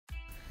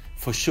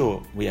For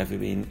sure, we have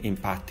been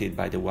impacted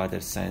by the wider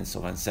sense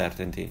of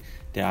uncertainty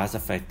that has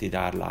affected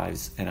our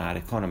lives and our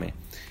economy.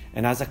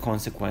 And as a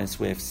consequence,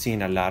 we have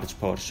seen a large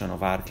portion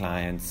of our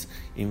clients'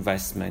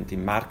 investment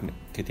in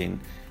marketing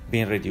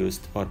being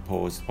reduced or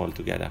paused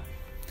altogether.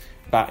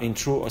 But in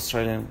true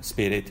Australian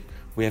spirit,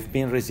 we have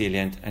been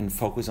resilient and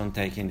focused on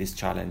taking this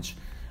challenge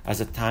as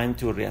a time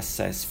to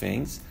reassess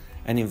things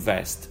and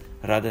invest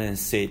rather than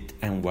sit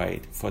and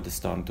wait for the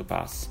storm to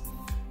pass.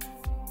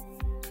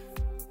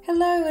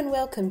 Hello and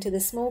welcome to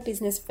the Small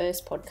Business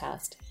First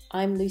podcast.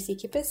 I'm Lucy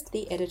Kippist,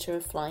 the editor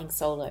of Flying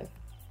Solo.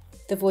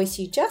 The voice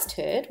you just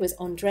heard was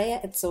Andrea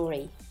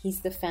Azzori.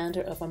 He's the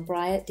founder of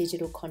Umbrella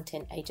Digital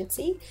Content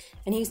Agency,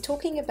 and he was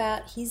talking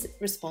about his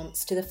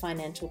response to the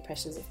financial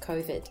pressures of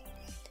COVID.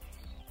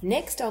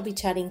 Next, I'll be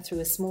chatting through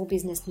a Small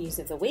Business News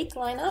of the Week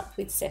lineup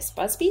with Cess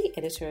Busby,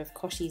 editor of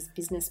Koshi's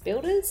Business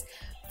Builders,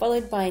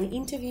 followed by an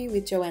interview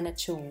with Joann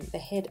Chung, the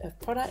head of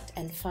product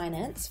and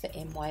finance for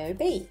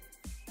MYOB.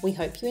 We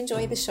hope you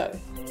enjoy the show.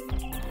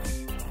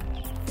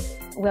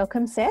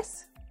 Welcome,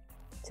 Cess,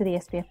 to the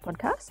SBF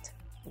podcast.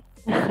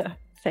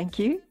 Thank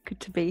you. Good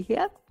to be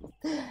here.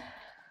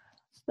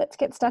 Let's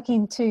get stuck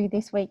into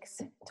this week's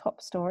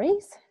top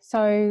stories.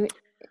 So,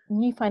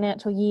 new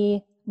financial year,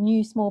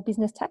 new small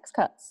business tax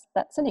cuts.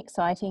 That's an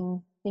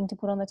exciting thing to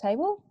put on the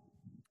table.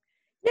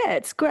 Yeah,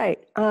 it's great.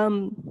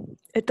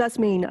 It does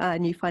mean a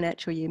new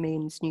financial year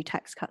means new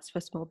tax cuts for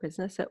small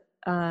business.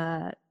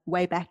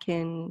 Way back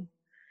in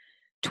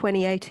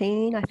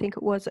 2018, I think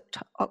it was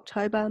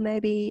October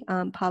maybe,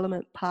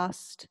 Parliament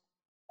passed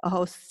a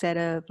whole set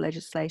of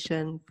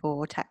legislation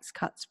for tax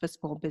cuts for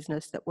small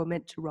business that were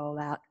meant to roll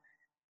out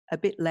a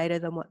bit later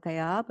than what they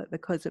are, but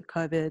because of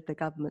COVID, the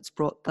government's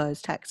brought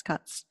those tax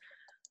cuts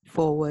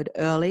forward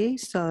early.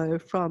 So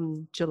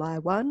from July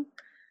 1,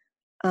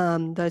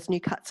 those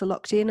new cuts are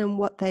locked in, and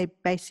what they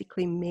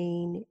basically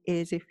mean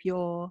is if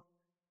you're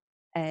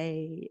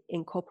a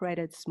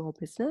incorporated small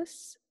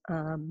business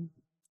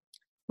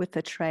with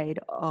a trade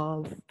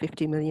of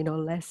 50 million or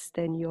less,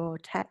 then your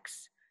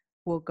tax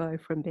will go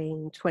from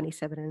being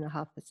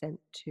 27.5%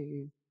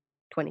 to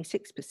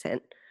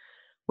 26%,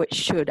 which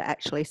should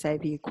actually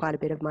save you quite a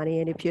bit of money.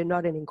 And if you're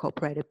not an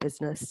incorporated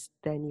business,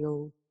 then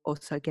you'll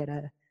also get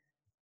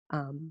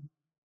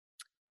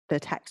the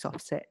tax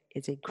offset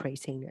is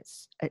increasing.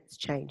 It's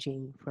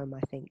changing from,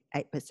 I think,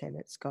 8%,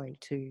 it's going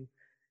to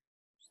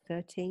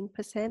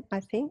 13%, I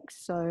think.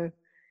 So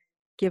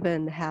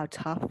given how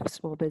tough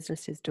small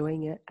business is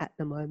doing it at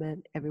the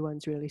moment,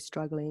 everyone's really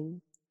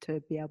struggling. To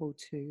be able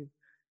to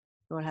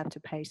not have to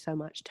pay so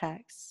much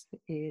tax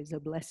is a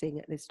blessing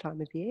at this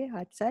time of year,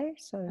 I'd say.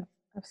 So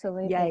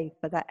absolutely, yay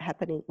for that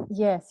happening.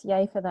 Yes,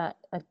 yay for that.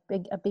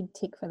 A big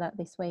tick for that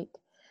this week.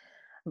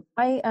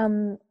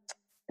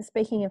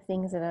 Speaking of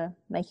things that are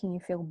making you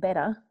feel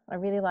better, I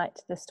really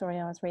liked the story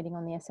I was reading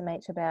on the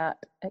SMH about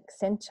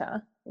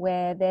Accenture,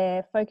 where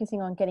they're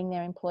focusing on getting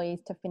their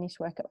employees to finish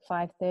work at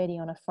 5:30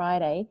 on a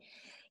Friday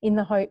in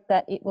the hope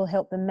that it will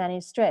help them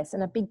manage stress.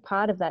 And a big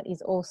part of that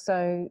is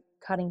also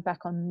cutting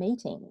back on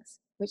meetings,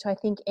 which I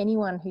think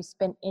anyone who's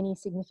spent any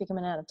significant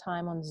amount of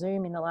time on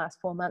Zoom in the last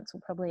 4 months will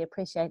probably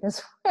appreciate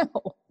as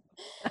well.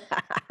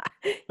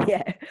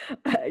 Yeah,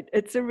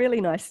 it's a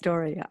really nice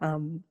story.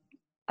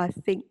 I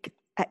think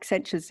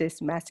Accenture's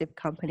this massive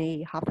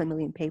company,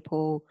 500,000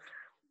 people,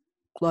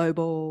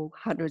 global,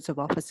 hundreds of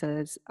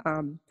offices.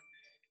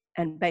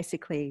 And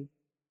basically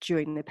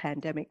during the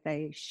pandemic,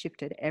 they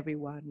shifted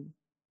everyone,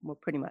 well,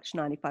 pretty much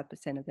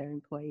 95% of their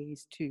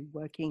employees to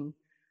working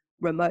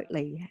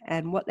remotely.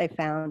 And what they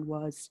found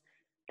was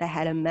they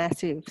had a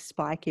massive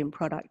spike in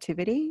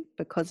productivity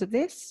because of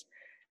this,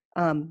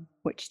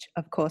 which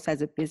of course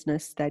as a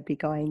business, they'd be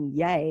going,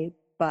 yay,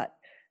 but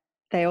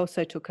they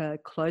also took a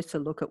closer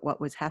look at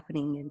what was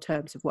happening in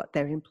terms of what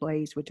their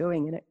employees were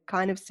doing. And it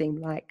kind of seemed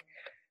like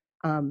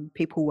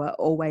people were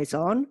always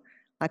on.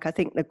 Like I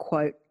think the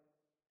quote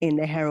in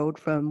the Herald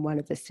from one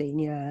of the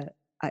senior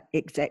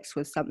execs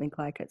was something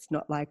like, it's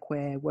not like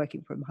we're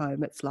working from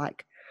home, it's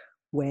like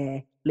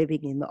we're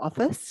living in the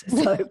office.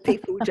 So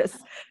people just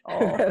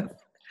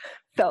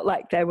felt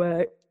like they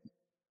were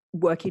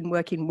working.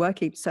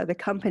 So the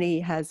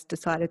company has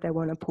decided they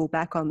want to pull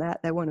back on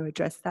that. They want to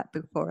address that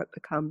before it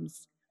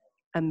becomes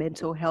a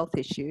mental health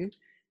issue,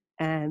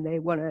 and they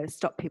want to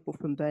stop people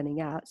from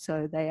burning out.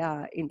 So they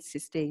are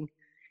insisting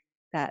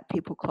that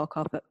people clock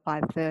off at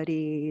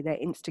 5:30. They're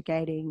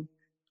instigating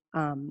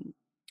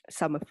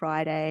summer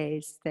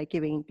Fridays. They're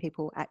giving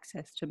people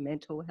access to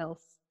mental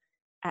health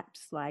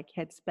apps like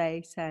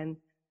Headspace, and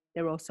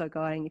they're also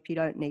going, if you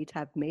don't need to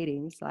have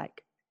meetings,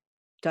 like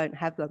don't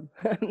have them.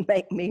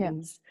 Make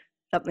meetings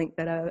something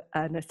that are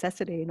a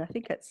necessity. And I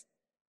think it's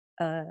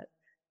a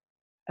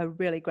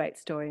really great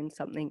story, and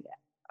something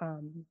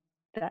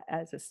that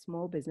as a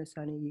small business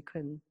owner you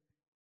can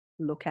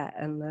look at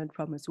and learn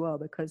from as well,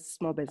 because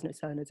small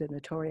business owners are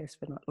notorious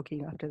for not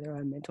looking after their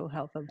own mental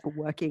health and for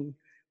working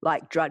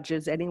like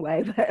drudges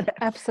anyway.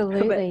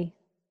 Absolutely.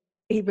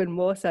 But even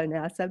more so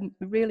now. So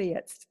really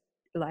it's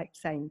like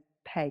saying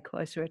pay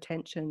closer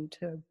attention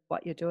to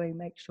what you're doing,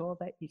 make sure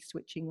that you're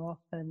switching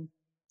off and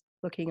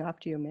looking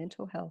after your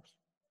mental health.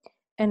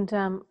 And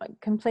I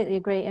completely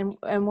agree.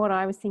 And what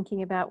I was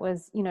thinking about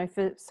was, you know,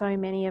 for so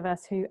many of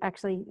us who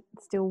actually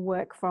still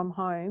work from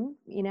home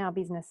in our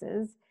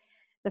businesses,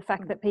 the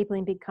fact that people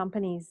in big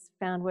companies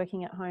found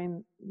working at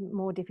home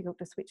more difficult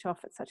to switch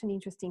off. It's such an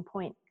interesting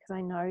point, because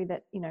I know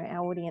that, you know,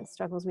 our audience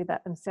struggles with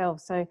that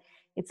themselves. So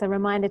it's a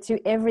reminder to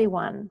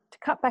everyone to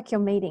cut back your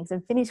meetings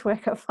and finish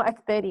work at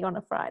 5:30 on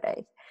a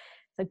Friday.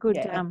 It's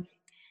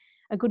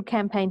a good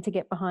campaign to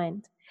get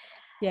behind.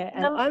 Yeah,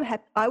 and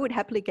I would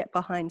happily get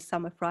behind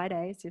Summer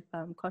Fridays if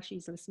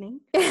Koshi's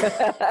listening.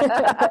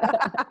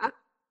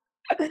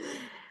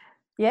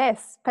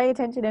 Yes, pay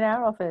attention in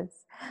our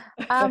office.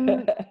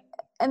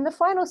 And the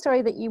final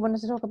story that you wanted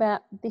to talk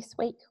about this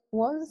week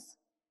was?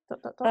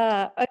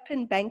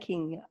 Open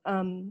banking.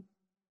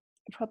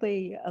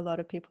 Probably a lot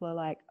of people are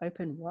like,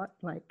 open what?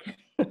 Like,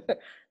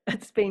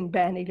 it's been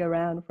bandied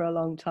around for a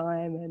long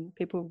time and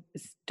people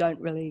don't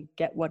really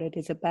get what it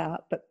is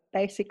about. But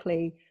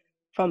basically,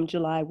 from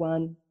July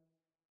 1,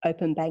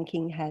 open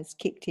banking has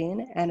kicked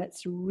in, and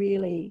it's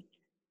really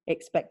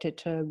expected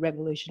to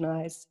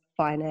revolutionize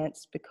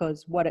finance,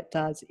 because what it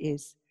does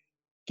is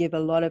give a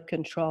lot of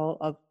control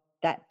of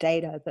that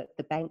data that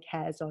the bank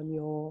has on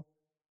your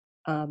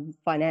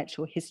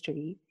financial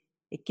history.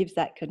 It gives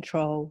that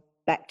control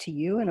back to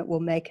you, and it will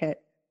make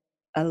it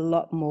a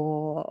lot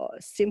more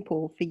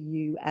simple for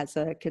you as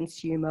a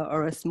consumer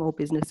or a small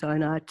business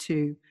owner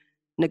to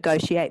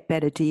negotiate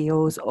better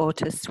deals or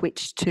to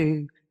switch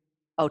to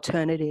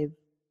alternative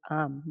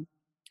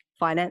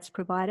finance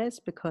providers,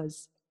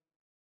 because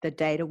the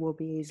data will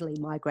be easily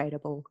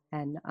migratable,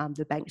 and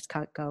the banks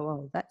can't go,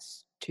 oh,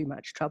 that's too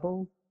much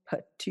trouble,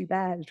 but too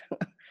bad.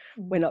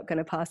 We're not going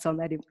to pass on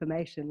that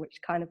information, which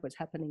kind of was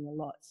happening a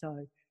lot.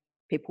 So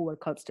people were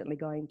constantly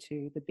going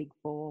to the big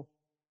four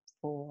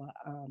for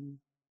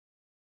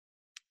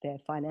their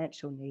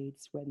financial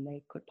needs when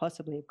they could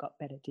possibly have got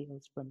better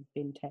deals from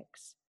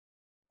fintechs,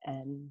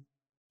 and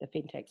the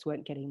fintechs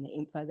weren't getting the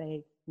info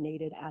they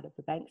needed out of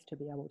the banks to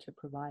be able to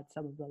provide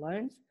some of the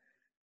loans.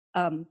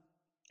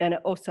 And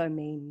it also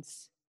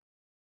means,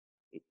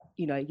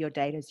 you know, your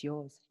data's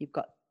yours.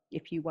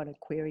 If you want to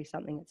query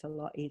something, it's a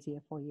lot easier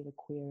for you to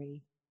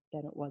query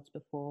than it was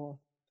before.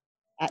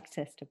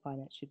 Access to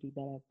finance should be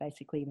better.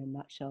 Basically, in a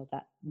nutshell,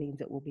 that means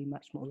it will be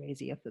much more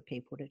easier for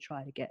people to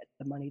try to get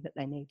the money that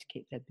they need to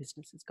keep their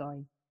businesses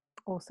going.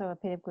 Also a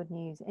bit of good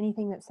news.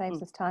 Anything that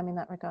saves us time in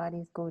that regard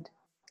is good.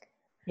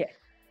 Yeah.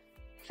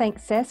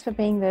 Thanks, Cess, for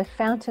being the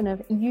fountain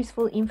of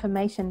useful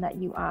information that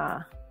you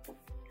are.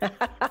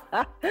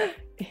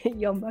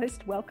 You're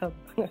most welcome.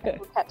 We'll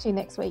catch you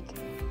next week.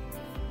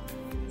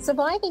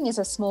 Surviving as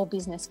a small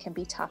business can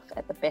be tough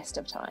at the best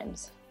of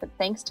times, but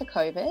thanks to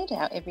COVID,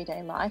 our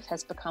everyday life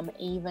has become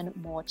even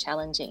more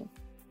challenging.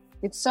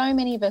 With so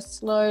many of us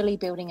slowly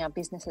building our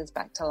businesses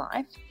back to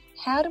life,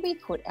 how do we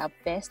put our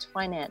best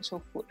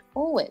financial foot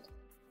forward?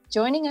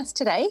 Joining us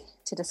today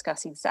to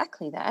discuss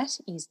exactly that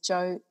is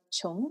Joann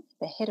Chung,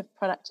 the Head of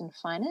Product and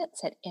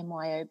Finance at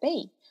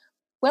MYOB.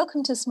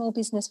 Welcome to Small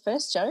Business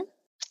First, Jo.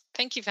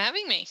 Thank you for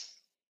having me.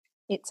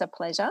 It's a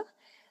pleasure.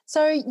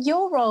 So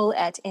your role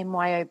at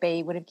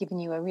MYOB would have given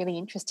you a really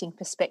interesting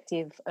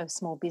perspective of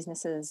small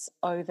businesses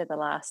over the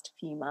last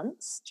few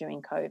months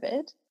during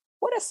COVID.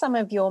 What are some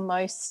of your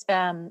most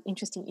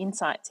interesting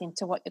insights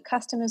into what your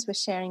customers were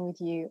sharing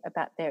with you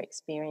about their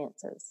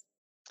experiences?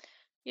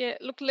 Yeah,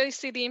 look,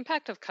 Lucy, the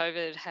impact of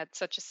COVID had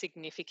such a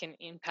significant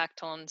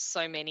impact on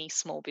so many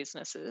small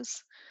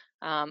businesses.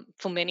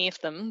 For many of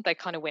them, they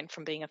kind of went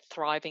from being a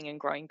thriving and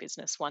growing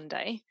business one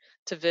day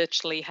to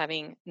virtually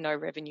having no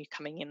revenue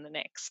coming in the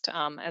next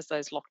as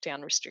those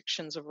lockdown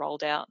restrictions are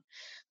rolled out.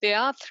 There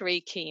are three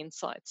key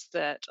insights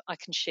that I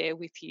can share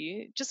with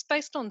you just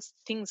based on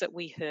things that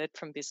we heard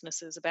from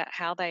businesses about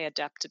how they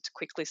adapted to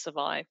quickly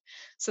survive.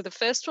 So the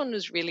first one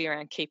was really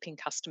around keeping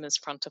customers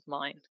front of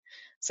mind.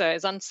 So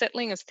as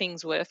unsettling as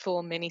things were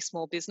for many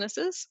small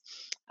businesses,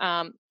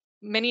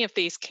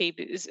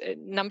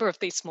 number of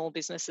these small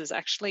businesses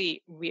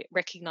actually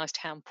recognized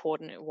how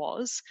important it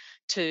was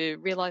to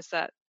realize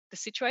that the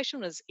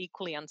situation was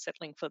equally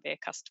unsettling for their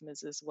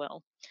customers as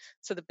well.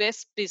 So the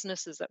best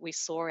businesses that we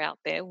saw out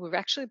there were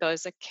actually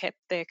those that kept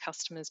their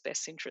customers'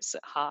 best interests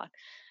at heart.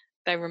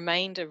 They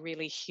remained a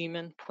really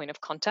human point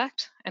of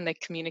contact, and they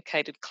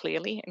communicated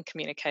clearly and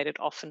communicated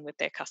often with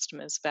their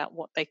customers about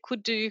what they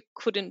could do,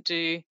 couldn't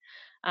do,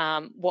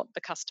 what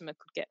the customer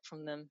could get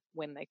from them,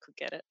 when they could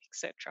get it,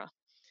 etc.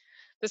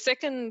 The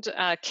second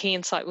key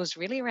insight was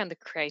really around the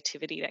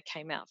creativity that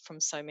came out from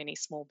so many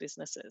small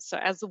businesses. So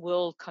as the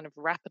world kind of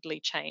rapidly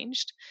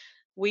changed,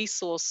 we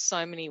saw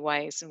so many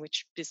ways in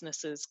which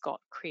businesses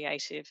got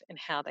creative and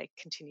how they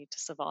continued to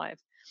survive.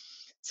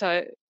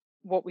 So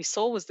what we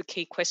saw was the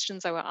key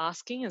questions they were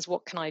asking is,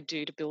 what can I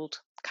do to build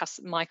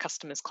my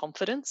customers'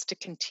 confidence to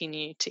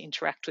continue to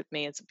interact with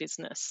me as a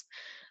business?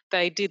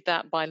 They did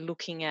that by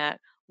looking at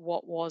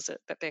what was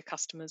it that their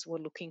customers were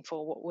looking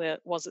for,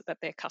 was it that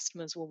their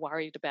customers were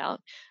worried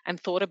about, and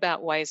thought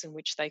about ways in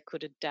which they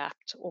could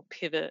adapt or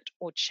pivot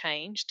or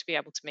change to be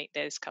able to meet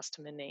those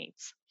customer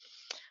needs.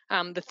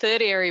 The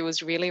third area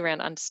was really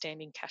around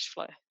understanding cash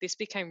flow. This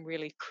became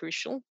really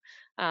crucial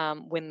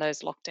when those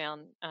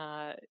lockdown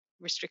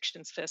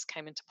restrictions first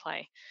came into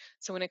play.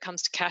 So when it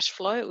comes to cash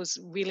flow, it was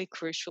really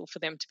crucial for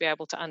them to be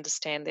able to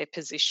understand their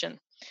position.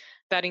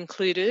 That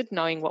included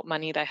knowing what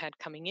money they had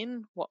coming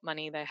in, what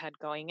money they had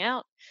going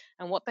out,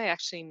 and what they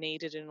actually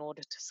needed in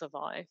order to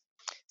survive.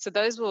 So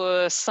those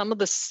were some of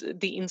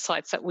the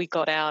insights that we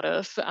got out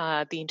of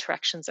the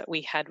interactions that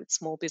we had with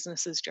small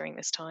businesses during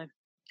this time.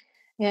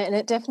 Yeah, and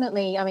it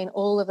definitely, I mean,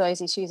 all of those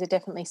issues are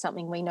definitely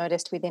something we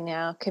noticed within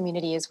our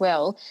community as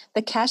well.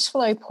 The cash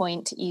flow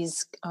point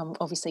is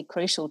obviously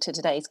crucial to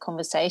today's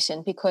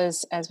conversation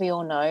because, as we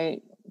all know,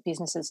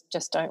 businesses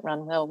just don't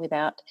run well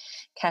without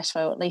cash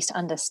flow, at least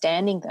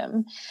understanding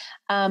them.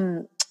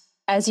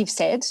 As you've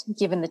said,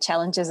 given the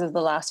challenges of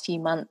the last few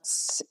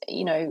months,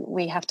 you know,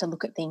 we have to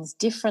look at things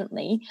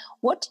differently.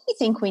 What do you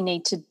think we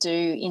need to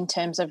do in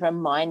terms of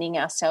reminding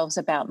ourselves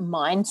about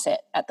mindset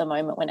at the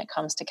moment when it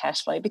comes to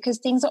cash flow? Because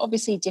things are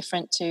obviously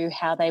different to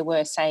how they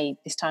were, say,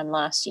 this time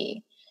last year.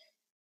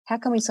 How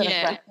can we sort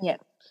of... Yeah.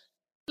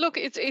 Look,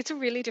 it's a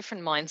really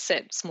different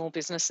mindset small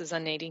businesses are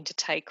needing to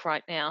take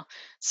right now.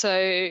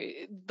 So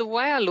the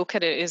way I look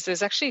at it is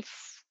there's actually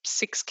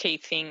 6 key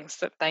things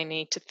that they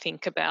need to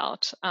think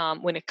about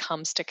when it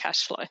comes to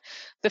cash flow.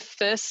 The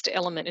first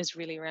element is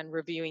really around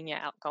reviewing your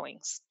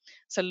outgoings.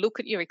 So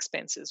look at your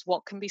expenses.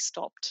 What can be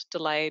stopped,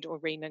 delayed, or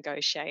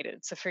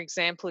renegotiated? So for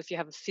example, if you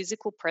have a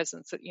physical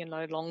presence that you're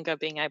no longer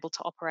being able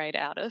to operate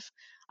out of,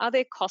 are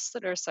there costs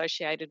that are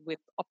associated with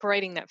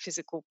operating that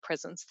physical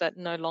presence that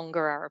no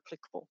longer are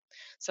applicable?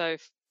 So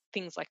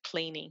things like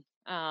cleaning.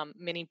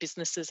 Many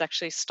businesses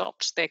actually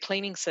stopped their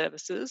cleaning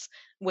services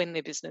when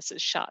their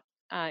businesses shut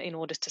in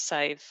order to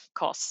save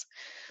costs.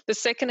 The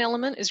second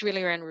element is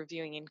really around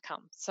reviewing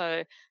income.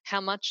 So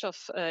how much of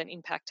an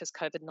impact has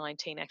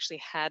COVID-19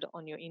 actually had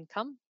on your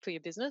income for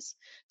your business?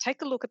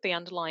 Take a look at the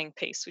underlying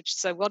piece,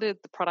 so what are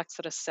the products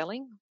that are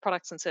selling,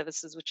 products and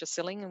services which are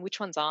selling, and which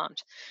ones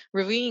aren't?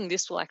 Reviewing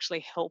this will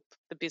actually help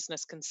the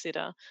business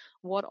consider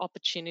what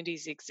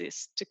opportunities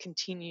exist to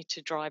continue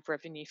to drive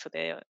revenue for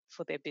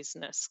their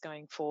business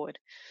going forward.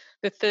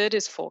 The third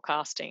is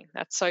forecasting.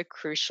 That's so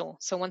crucial.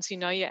 So once you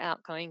know your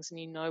outgoings and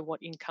you know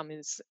what income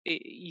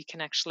you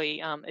can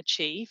actually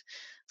achieve,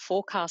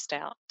 forecast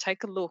out.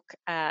 Take a look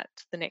at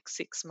the next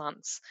 6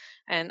 months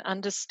and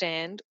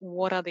understand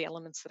what are the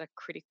elements that are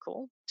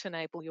critical to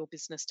enable your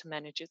business to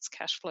manage its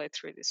cash flow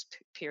through this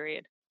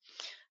period.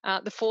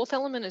 The fourth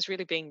element is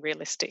really being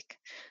realistic.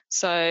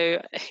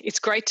 So it's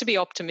great to be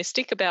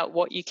optimistic about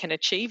what you can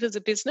achieve as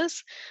a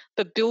business,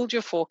 but build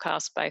your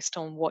forecast based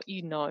on what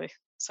you know.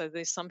 So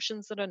the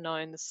assumptions that are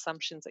known, the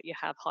assumptions that you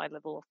have high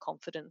level of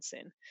confidence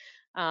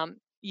in.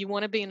 You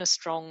want to be in a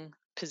strong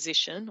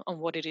position on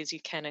what it is you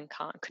can and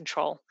can't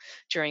control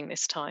during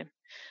this time.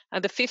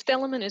 The fifth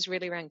element is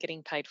really around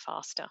getting paid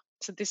faster.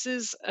 So this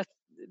is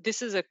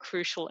a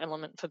crucial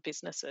element for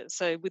businesses.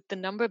 So with the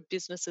number of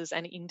businesses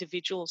and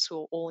individuals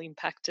who are all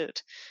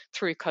impacted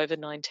through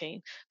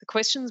COVID-19, the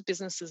questions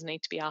businesses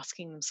need to be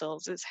asking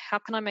themselves is, how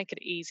can I make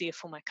it easier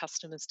for my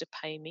customers to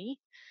pay me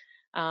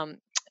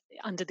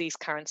under these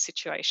current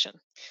situation?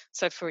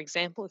 So for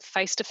example, if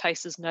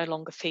face-to-face is no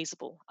longer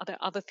feasible, are there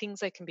other things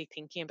they can be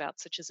thinking about,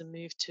 such as a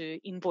move to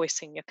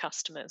invoicing your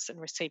customers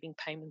and receiving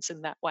payments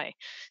in that way?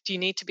 Do you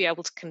need to be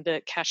able to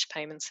convert cash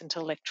payments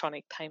into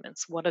electronic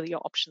payments? What are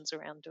your options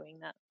around doing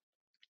that?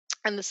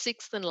 And the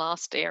sixth and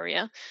last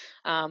area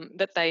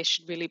that they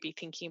should really be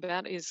thinking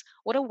about is,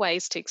 what are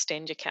ways to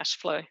extend your cash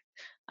flow?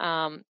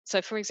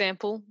 So for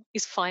example,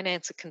 is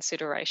finance a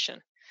consideration?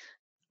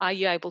 Are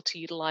you able to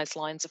utilize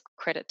lines of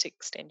credit to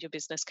extend your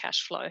business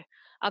cash flow?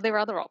 Are there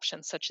other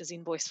options such as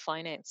invoice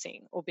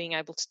financing or being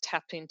able to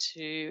tap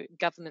into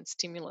government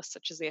stimulus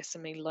such as the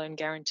SME loan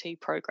guarantee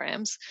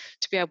programs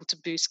to be able to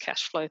boost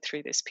cash flow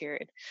through this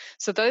period?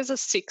 So those are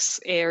 6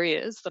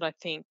 areas that I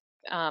think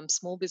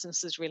small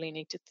businesses really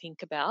need to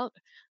think about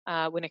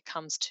when it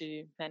comes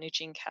to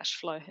managing cash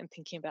flow and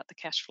thinking about the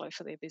cash flow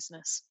for their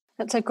business.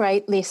 That's a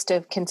great list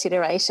of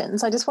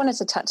considerations. I just wanted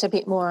to touch a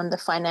bit more on the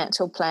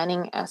financial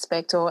planning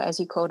aspect, or as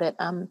you called it,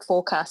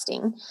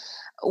 forecasting.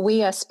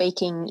 We are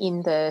speaking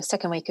in the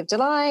second week of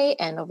July,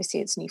 and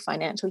obviously it's new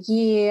financial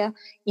year.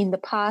 In the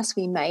past,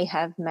 we may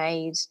have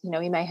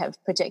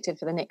projected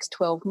for the next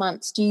 12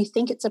 months. Do you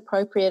think it's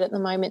appropriate at the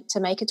moment to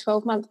make a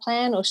 12-month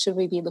plan, or should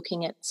we be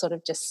looking at sort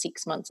of just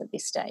 6 months at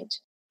this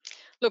stage?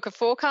 Look, a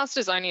forecast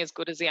is only as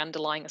good as the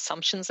underlying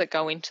assumptions that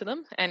go into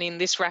them. And in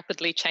this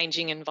rapidly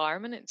changing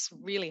environment, it's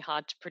really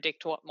hard to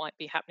predict what might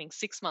be happening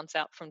 6 months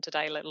out from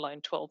today, let alone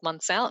 12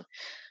 months out.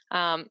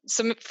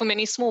 So for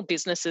many small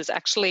businesses,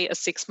 actually a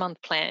 6-month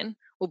plan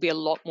will be a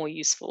lot more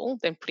useful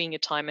than putting your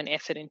time and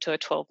effort into a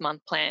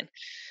 12-month plan.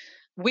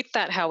 With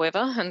that,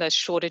 however, and those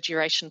shorter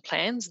duration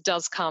plans,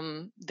 does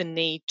come the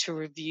need to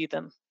review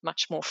them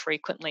much more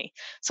frequently.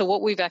 So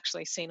what we've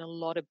actually seen a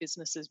lot of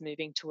businesses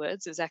moving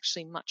towards is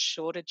actually much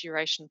shorter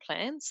duration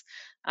plans,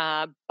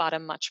 but a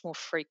much more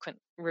frequent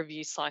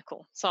review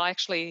cycle. So I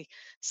actually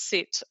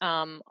sit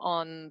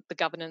on the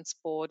governance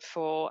board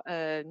for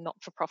a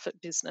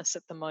not-for-profit business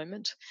at the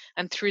moment.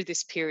 And through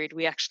this period,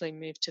 we actually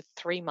moved to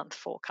 3-month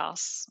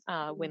forecasts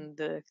when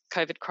the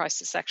COVID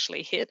crisis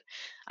actually hit.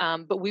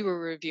 But we were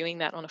reviewing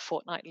that on a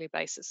fortnightly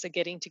basis. So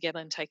getting together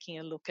and taking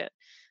a look at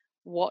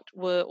what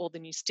were all the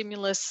new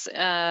stimulus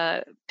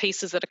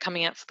pieces that are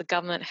coming out for the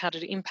government, how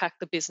did it impact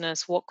the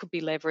business, what could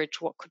be leveraged,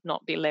 what could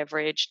not be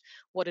leveraged,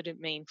 what did it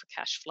mean for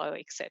cash flow,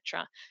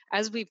 etc.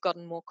 As we've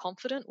gotten more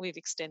confident, we've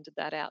extended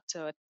that out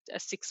to a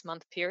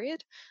 6-month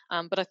period.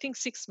 But I think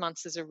 6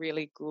 months is a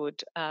really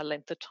good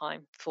length of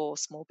time for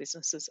small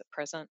businesses at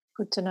present.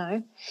 Good to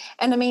know.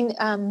 And I mean,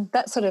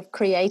 that sort of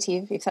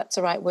creative, if that's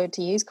the right word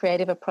to use,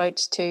 creative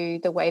approach to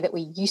the way that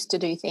we used to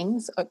do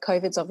things.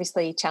 COVID's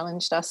obviously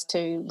challenged us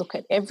to look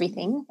at everything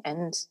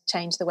and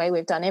change the way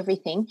we've done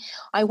everything.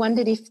 I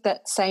wondered if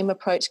that same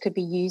approach could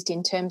be used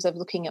in terms of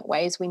looking at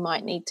ways we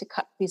might need to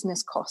cut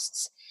business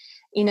costs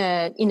in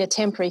a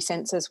temporary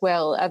sense as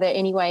well. Are there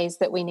any ways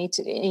that we need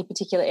to, any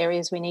particular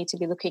areas we need to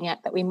be looking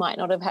at that we might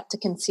not have had to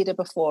consider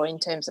before in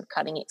terms of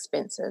cutting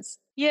expenses?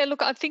 Yeah,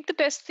 look, I think the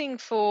best thing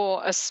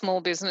for a small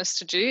business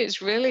to do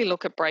is really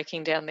look at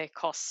breaking down their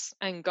costs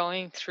and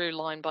going through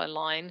line by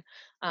line.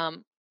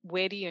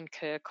 Where do you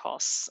incur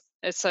costs?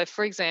 So,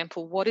 for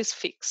example, what is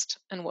fixed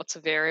and what's a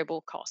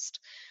variable cost?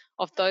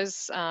 Of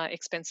those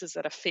expenses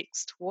that are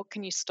fixed, what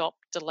can you stop,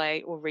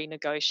 delay, or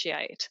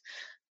renegotiate?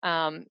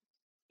 Um,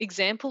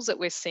 Examples that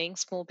we're seeing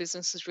small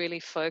businesses really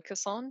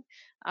focus on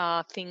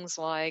are things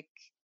like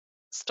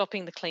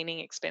stopping the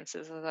cleaning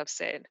expenses, as I've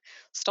said,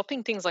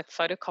 stopping things like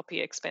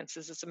photocopy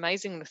expenses. It's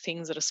amazing the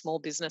things that a small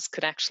business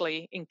could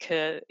actually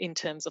incur in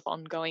terms of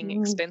ongoing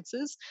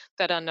expenses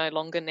that are no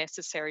longer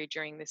necessary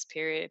during this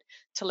period.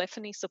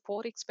 Telephony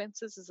support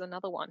expenses is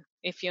another one.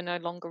 If you're no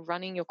longer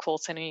running your call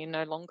center, you're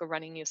no longer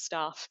running your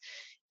staff,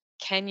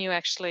 can you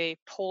actually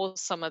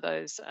pause some of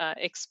those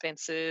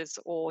expenses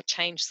or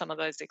change some of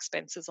those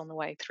expenses on the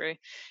way through?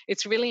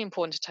 It's really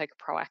important to take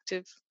a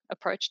proactive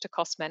approach to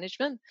cost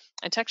management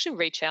and to actually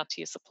reach out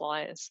to your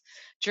suppliers.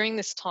 During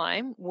this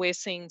time, we're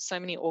seeing so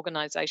many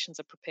organizations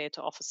are prepared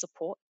to offer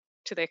support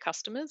to their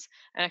customers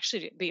and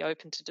actually be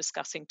open to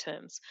discussing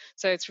terms.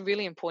 So it's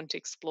really important to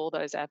explore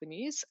those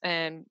avenues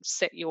and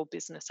set your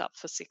business up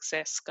for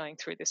success going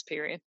through this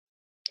period.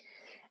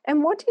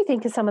 And what do you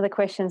think are some of the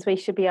questions we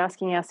should be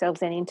asking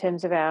ourselves then in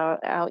terms of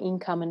our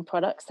income and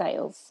product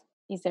sales?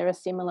 Is there a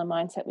similar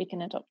mindset we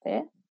can adopt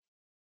there?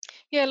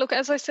 Yeah, look,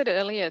 as I said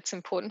earlier, it's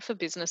important for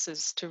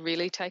businesses to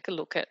really take a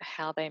look at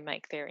how they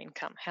make their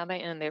income, how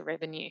they earn their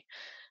revenue.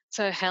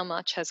 So, how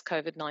much has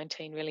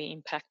COVID-19 really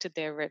impacted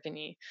their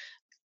revenue?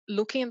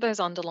 Looking at those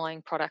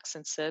underlying products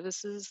and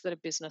services that a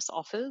business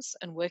offers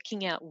and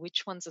working out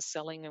which ones are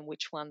selling and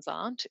which ones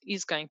aren't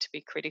is going to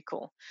be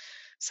critical.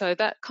 So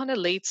that kind of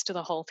leads to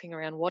the whole thing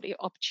around what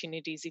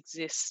opportunities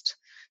exist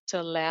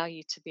to allow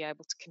you to be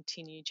able to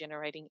continue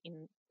generating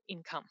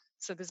income.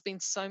 So there's been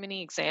so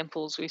many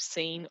examples we've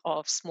seen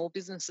of small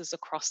businesses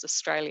across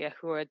Australia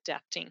who are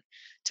adapting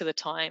to the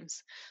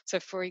times. So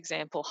for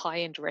example,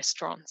 high-end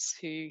restaurants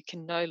who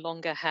can no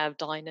longer have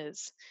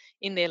diners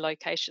in their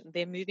location,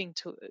 they're moving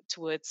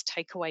towards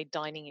takeaway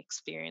dining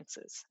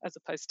experiences as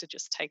opposed to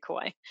just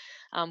takeaway.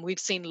 We've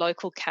seen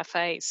local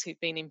cafes who've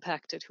been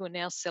impacted who are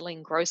now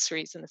selling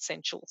groceries and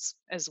essentials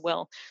as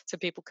well, so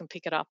people can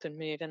pick it up and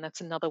move, and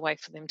that's another way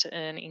for them to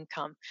earn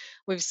income.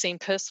 We've seen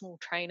personal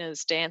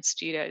trainers, dance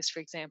studios,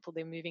 for example,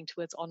 they're moving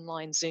towards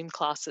online Zoom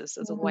classes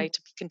as a way to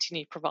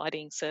continue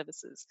providing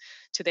services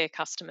to their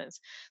customers.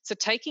 So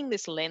taking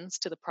this lens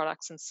to the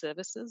products and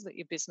services that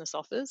your business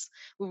offers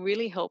will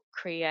really help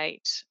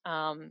create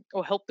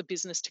or help the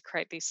business to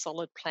create these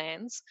solid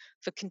plans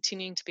for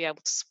continuing to be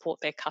able to support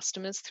their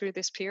customers through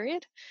this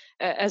period,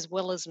 as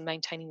well as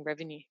maintaining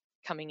revenue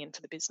coming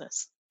into the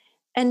business.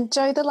 And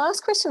Jo, the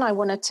last question I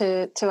wanted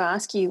to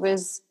ask you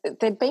was,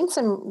 there'd been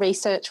some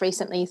research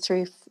recently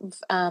through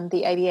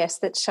the ABS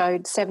that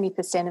showed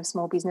 70% of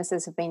small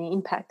businesses have been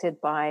impacted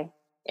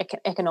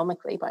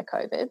economically by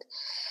COVID,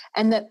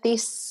 and that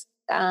this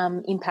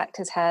impact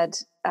has had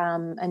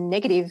a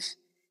negative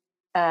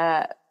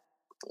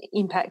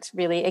impact,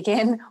 really,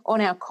 again,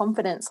 on our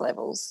confidence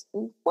levels.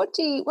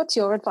 What's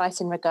your advice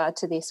in regard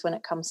to this when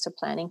it comes to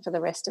planning for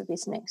the rest of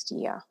this next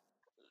year?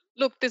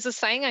 Look, there's a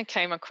saying I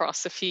came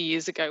across a few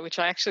years ago, which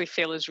I actually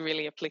feel is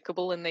really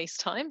applicable in these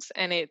times.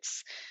 And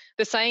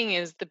the saying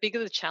is, the bigger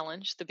the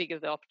challenge, the bigger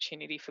the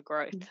opportunity for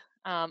growth.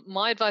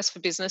 My advice for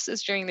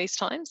businesses during these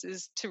times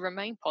is to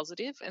remain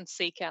positive and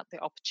seek out the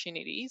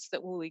opportunities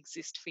that will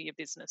exist for your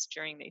business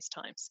during these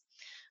times.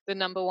 The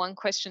number one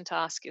question to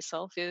ask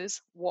yourself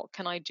is, what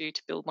can I do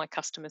to build my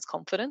customers'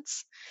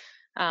 confidence?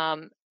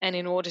 And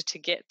in order to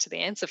get to the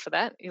answer for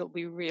that, it'll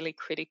be really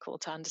critical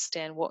to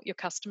understand what your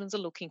customers are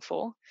looking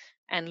for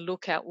and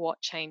look at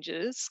what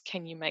changes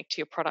can you make to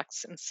your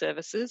products and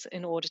services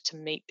in order to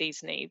meet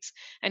these needs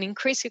and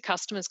increase your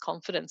customers'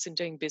 confidence in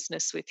doing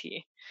business with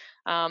you.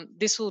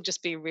 This will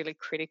just be really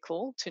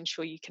critical to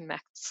ensure you can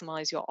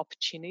maximize your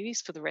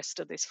opportunities for the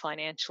rest of this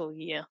financial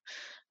year.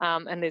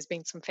 And there's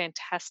been some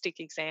fantastic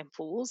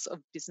examples of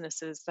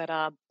businesses that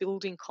are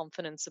building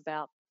confidence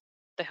about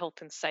the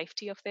health and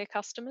safety of their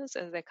customers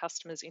as their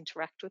customers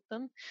interact with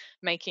them,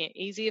 making it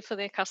easier for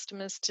their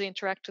customers to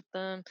interact with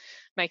them,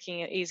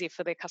 making it easier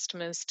for their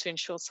customers to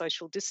ensure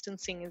social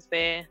distancing is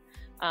there,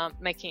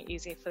 making it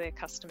easier for their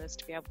customers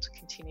to be able to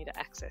continue to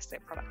access their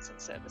products and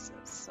services.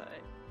 So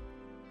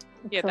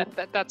yeah,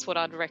 that's what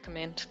I'd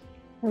recommend.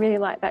 I really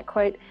like that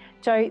quote.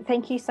 Jo,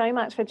 thank you so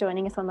much for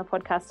joining us on the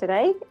podcast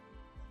today.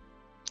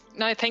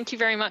 No, thank you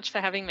very much for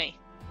having me.